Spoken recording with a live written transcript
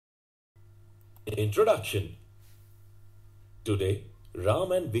Introduction. Today,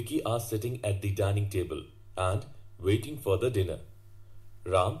 Ram and Vicky are sitting at the dining table and waiting for the dinner.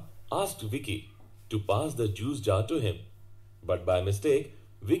 Ram asked Vicky to pass the juice jar to him, but by mistake,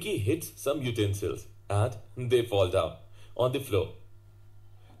 Vicky hits some utensils and they fall down on the floor.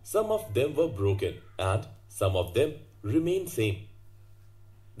 Some of them were broken and some of them remain same.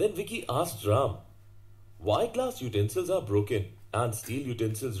 Then Vicky asked Ram, why glass utensils are broken and steel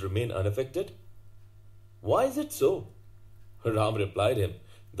utensils remain unaffected? Why is it so? Ram replied him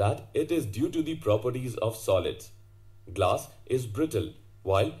that it is due to the properties of solids. Glass is brittle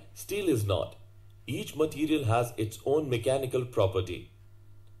while steel is not. Each material has its own mechanical property.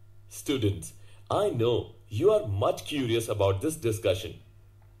 Students, I know you are much curious about this discussion.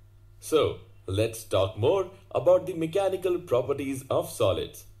 So, let's talk more about the mechanical properties of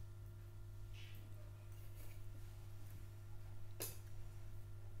solids.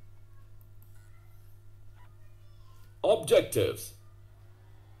 Objectives.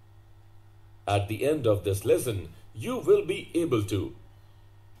 At the end of this lesson, you will be able to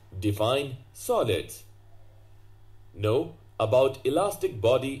define solids, know about elastic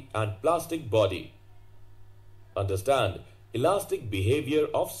body and plastic body, understand elastic behavior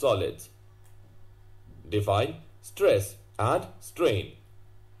of solids, define stress and strain,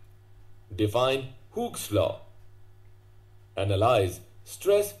 define Hooke's law, analyze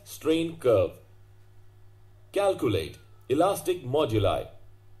stress-strain curve, calculate elastic moduli,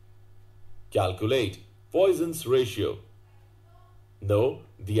 calculate Poisson's ratio, know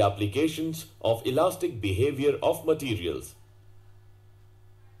the applications of elastic behavior of materials.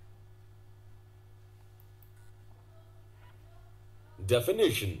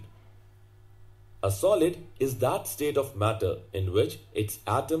 Definition. A solid is that state of matter in which its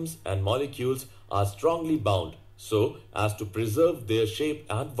atoms and molecules are strongly bound so as to preserve their shape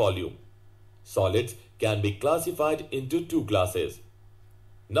and volume. Solids can be classified into two classes.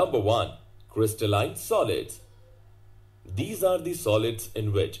 Number 1. Crystalline solids. These are the solids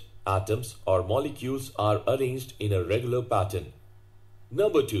in which atoms or molecules are arranged in a regular pattern.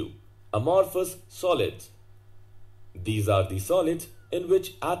 Number 2. Amorphous solids. These are the solids in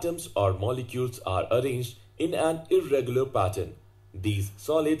which atoms or molecules are arranged in an irregular pattern. These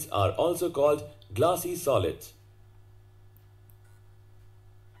solids are also called glassy solids.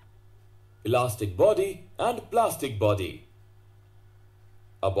 Elastic body and plastic body.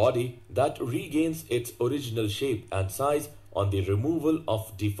 A body that regains its original shape and size on the removal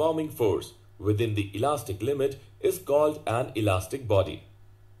of deforming force within the elastic limit is called an elastic body.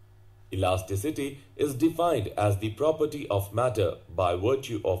 Elasticity is defined as the property of matter by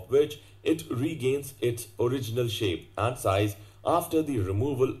virtue of which it regains its original shape and size after the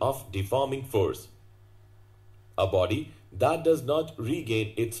removal of deforming force. A body that does not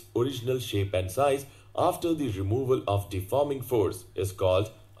regain its original shape and size after the removal of deforming force is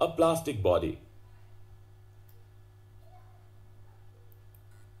called a plastic body.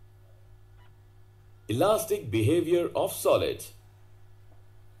 Elastic behavior of solids.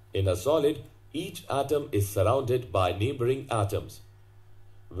 In a solid, each atom is surrounded by neighboring atoms.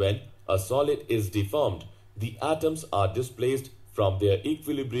 When a solid is deformed, the atoms are displaced from their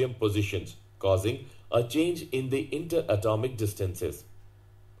equilibrium positions, causing a change in the interatomic distances.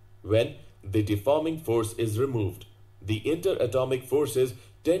 When the deforming force is removed, the interatomic forces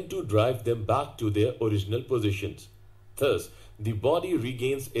tend to drive them back to their original positions. Thus, the body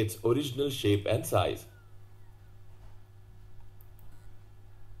regains its original shape and size.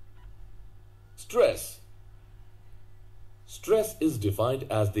 Stress. Stress is defined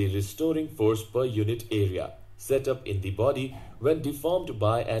as the restoring force per unit area set up in the body when deformed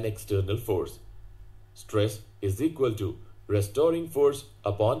by an external force. Stress is equal to restoring force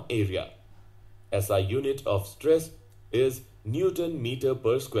upon area. SI unit of stress is Newton meter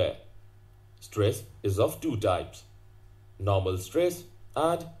per square. Stress is of two types: normal stress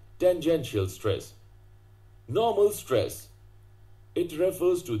and tangential stress. Normal stress. It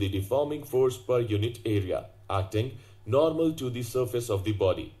refers to the deforming force per unit area acting normal to the surface of the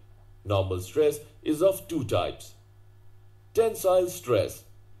body. Normal stress is of two types. Tensile stress.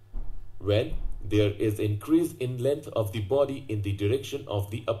 When there is increase in length of the body in the direction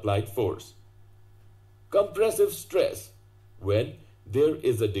of the applied force. Compressive stress. When there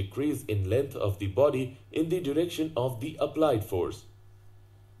is a decrease in length of the body in the direction of the applied force.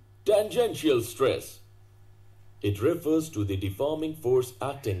 Tangential stress. It refers to the deforming force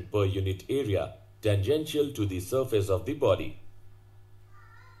acting per unit area tangential to the surface of the body.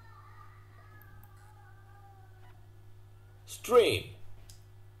 Strain.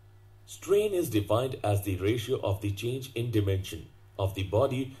 Strain is defined as the ratio of the change in dimension of the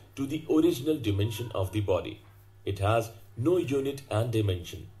body to the original dimension of the body. It has no unit and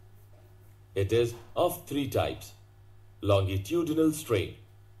dimension. It is of three types: longitudinal strain,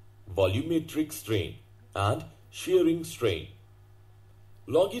 volumetric strain, and shearing strain.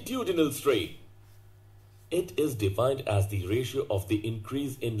 Longitudinal strain. It is defined as the ratio of the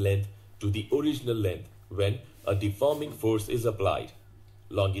increase in length to the original length when a deforming force is applied.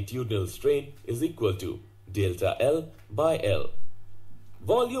 Longitudinal strain is equal to delta L by L.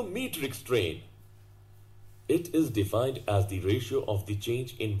 Volumetric strain. It is defined as the ratio of the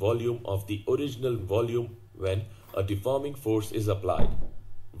change in volume of the original volume when a deforming force is applied.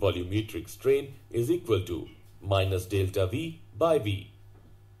 Volumetric strain is equal to minus delta V by V.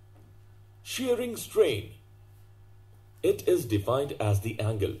 Shearing strain. It is defined as the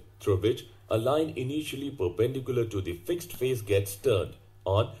angle through which a line initially perpendicular to the fixed face gets turned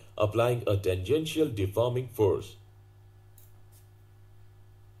on applying a tangential deforming force.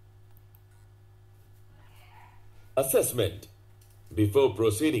 Assessment. Before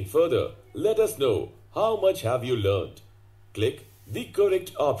proceeding further, let us know how much have you learned. Click the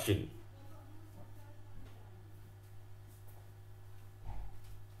correct option.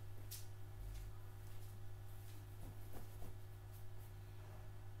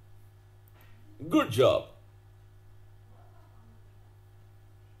 Good job.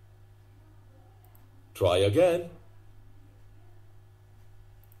 Try again.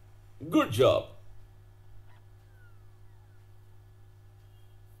 Good job.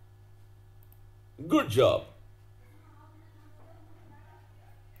 Good job.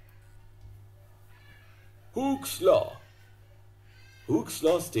 Hooke's law. Hooke's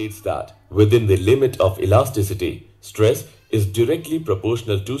law states that within the limit of elasticity, stress is directly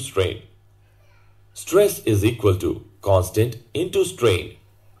proportional to strain. Stress is equal to constant into strain.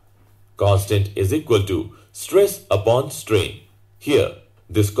 Constant is equal to stress upon strain. Here,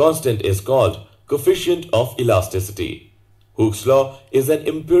 this constant is called coefficient of elasticity. Hooke's law is an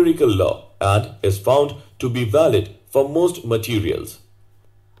empirical law and is found to be valid for most materials.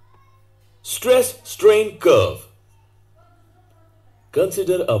 Stress-strain curve.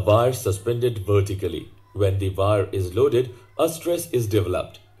 Consider a wire suspended vertically. When the wire is loaded, a stress is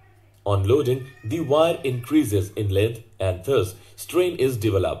developed. On loading, the wire increases in length and thus strain is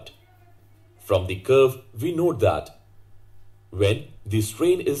developed. From the curve, we note that when the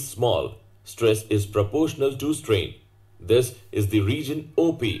strain is small, stress is proportional to strain. This is the region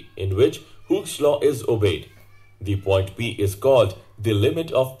OP in which Hooke's law is obeyed. The point P is called the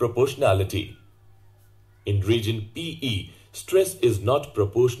limit of proportionality. In region PE, stress is not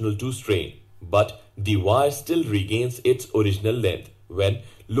proportional to strain, but the wire still regains its original length when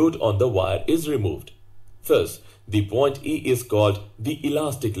load on the wire is removed. Thus, the point E is called the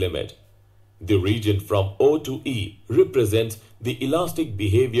elastic limit. The region from O to E represents the elastic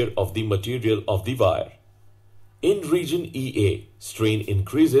behavior of the material of the wire. In region EA, strain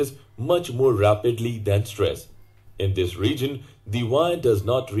increases much more rapidly than stress. In this region, the wire does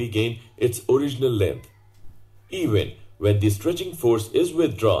not regain its original length, even when the stretching force is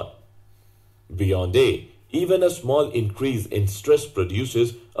withdrawn. Beyond A, even a small increase in stress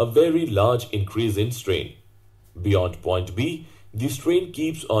produces a very large increase in strain. Beyond point B, the strain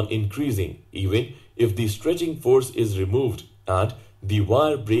keeps on increasing even if the stretching force is removed and the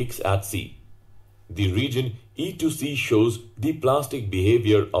wire breaks at C. The region E to C shows the plastic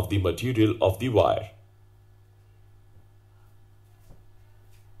behavior of the material of the wire.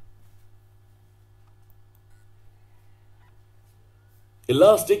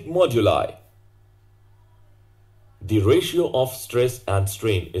 Elastic moduli. The ratio of stress and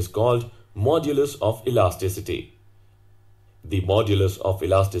strain is called modulus of elasticity. The modulus of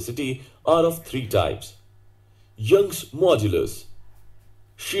elasticity are of three types: Young's modulus,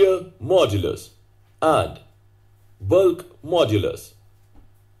 shear modulus, and bulk modulus.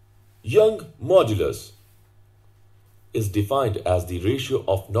 Young modulus is defined as the ratio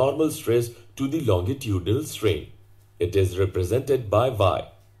of normal stress to the longitudinal strain. It is represented by Y.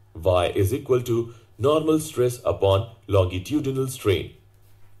 Y is equal to normal stress upon longitudinal strain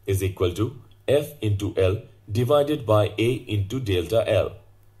is equal to F into L divided by A into delta L,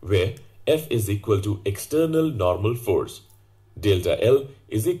 where F is equal to external normal force. Delta L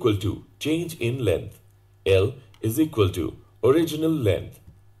is equal to change in length. L is equal to original length.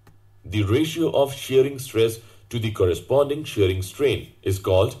 The ratio of shearing stress to the corresponding shearing strain is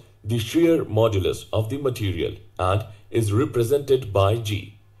called the shear modulus of the material and is represented by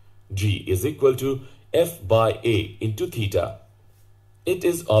G. G is equal to F by A into theta. It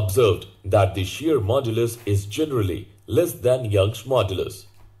is observed that the shear modulus is generally less than Young's modulus.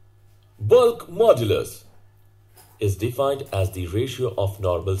 Bulk modulus. is defined as the ratio of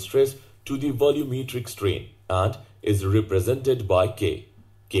normal stress to the volumetric strain and is represented by K.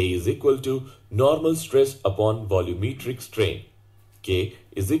 K is equal to normal stress upon volumetric strain. K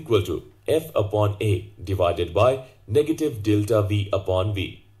is equal to F upon A divided by negative delta V upon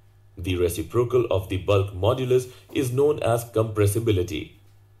V. The reciprocal of the bulk modulus is known as compressibility.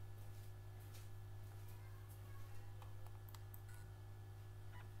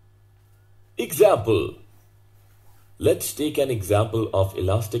 Example. Let's take an example of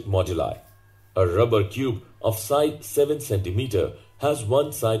elastic moduli. A rubber cube of side 7 cm has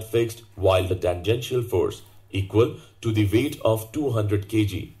one side fixed while the tangential force equal to the weight of 200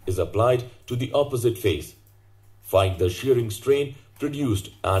 kg is applied to the opposite face. Find the shearing strain produced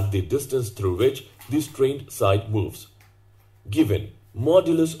and the distance through which the strained side moves. Given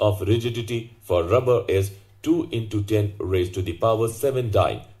modulus of rigidity for rubber is 2 into 10 raised to the power 7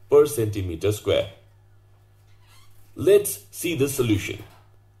 dyne per centimeter square. Let's see the solution.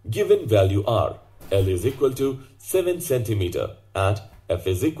 Given value R, L is equal to 7 cm and F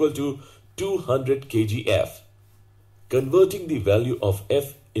is equal to 200 kgf. Converting the value of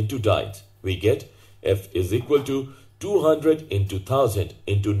F into dynes, we get F is equal to 200 into 1000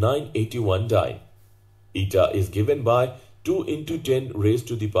 into 981 dyne. Eta is given by 2 into 10 raised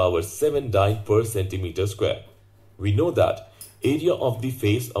to the power 7 dyne per centimeter square. We know that area of the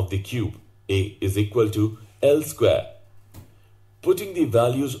face of the cube A is equal to L square. Putting the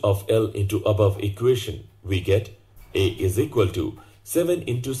values of L into above equation, we get A is equal to 7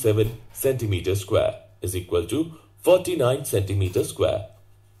 into 7 centimeter square is equal to 49 centimeter square.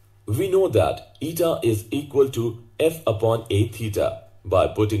 We know that eta is equal to F upon A theta. By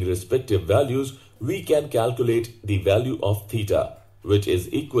putting respective values, we can calculate the value of theta, which is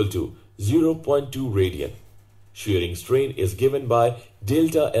equal to 0.2 radian. Shearing strain is given by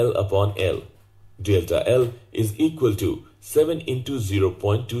delta L upon L. Delta L is equal to 7 into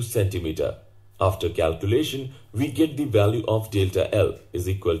 0.2 centimeter. After calculation, we get the value of delta L is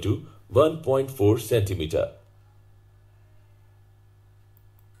equal to 1.4 centimeter.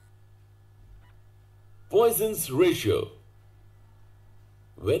 Poisson's ratio.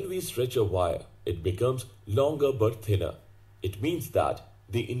 When we stretch a wire, it becomes longer but thinner. It means that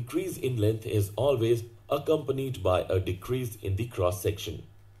the increase in length is always accompanied by a decrease in the cross section.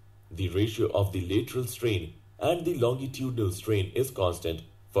 The ratio of the lateral strain and the longitudinal strain is constant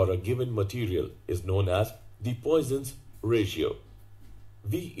for a given material is known as the Poisson's ratio.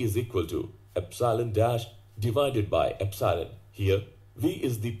 V is equal to epsilon dash divided by epsilon. Here, V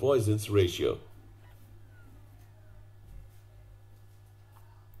is the Poisson's ratio.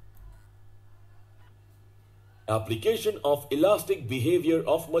 Application of elastic behavior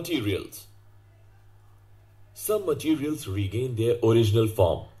of materials. Some materials regain their original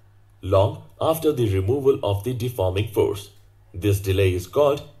form long after the removal of the deforming force. This delay is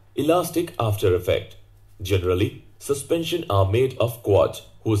called elastic after effect. Generally, suspension are made of quartz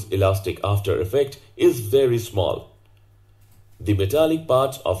whose elastic after effect is very small. The metallic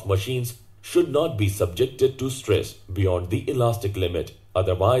parts of machines should not be subjected to stress beyond the elastic limit,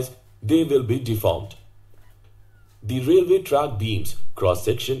 otherwise they will be deformed. The railway track beam's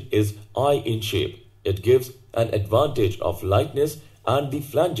cross-section is I in shape. It gives an advantage of lightness and the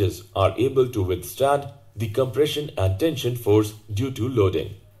flanges are able to withstand the compression and tension force due to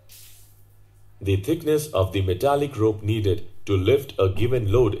loading. The thickness of the metallic rope needed to lift a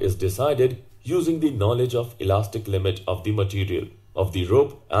given load is decided using the knowledge of elastic limit of the material, of the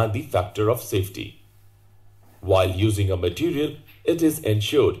rope and the factor of safety. While using a material, it is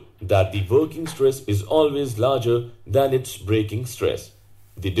ensured that the working stress is always larger than its breaking stress.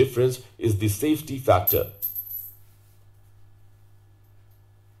 The difference is the safety factor.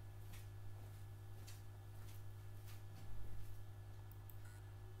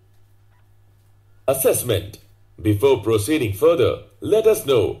 Assessment. Before proceeding further, let us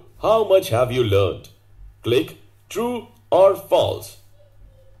know how much have you learned. Click true or false.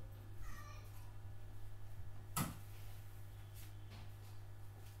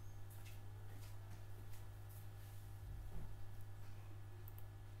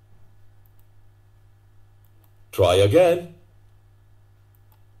 Try again.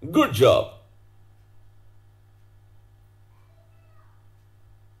 Good job.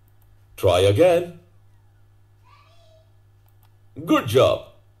 Try again. Good job.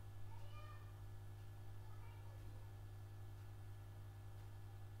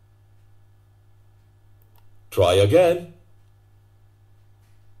 Try again.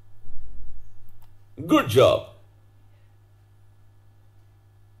 Good job.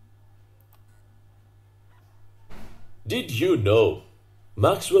 Did you know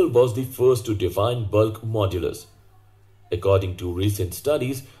Maxwell was the first to define bulk modulus? According to recent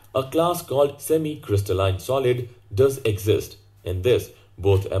studies, a class called semi-crystalline solid does exist. In this,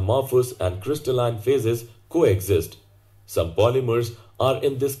 both amorphous and crystalline phases coexist. Some polymers are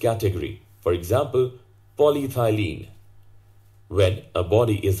in this category. For example, polyethylene. When a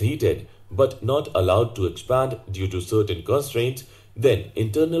body is heated but not allowed to expand due to certain constraints, then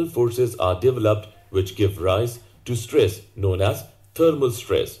internal forces are developed which give rise to stress known as thermal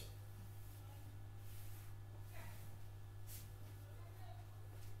stress.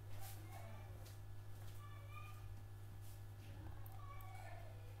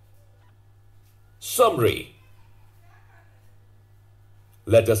 Summary.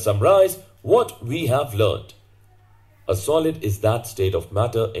 Let us summarize what we have learned. A solid is that state of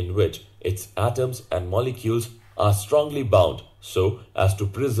matter in which its atoms and molecules are strongly bound so as to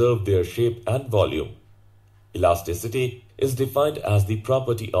preserve their shape and volume. Elasticity is defined as the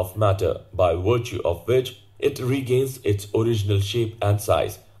property of matter by virtue of which it regains its original shape and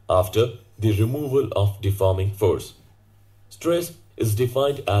size after the removal of deforming force. Stress is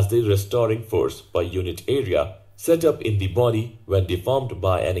defined as the restoring force per unit area set up in the body when deformed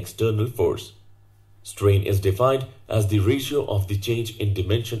by an external force. Strain is defined as the ratio of the change in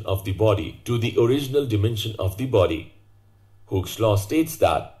dimension of the body to the original dimension of the body. Hooke's law states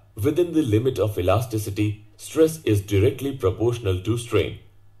that within the limit of elasticity, stress is directly proportional to strain.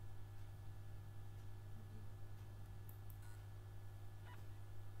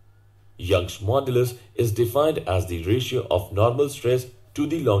 Young's modulus is defined as the ratio of normal stress to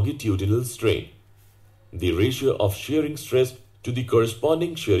the longitudinal strain. The ratio of shearing stress to the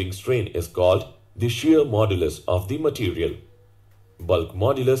corresponding shearing strain is called the shear modulus of the material. Bulk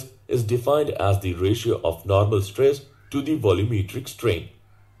modulus is defined as the ratio of normal stress to the volumetric strain.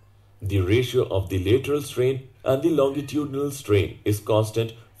 The ratio of the lateral strain and the longitudinal strain is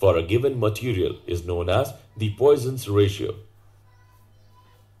constant for a given material is known as the Poisson's ratio.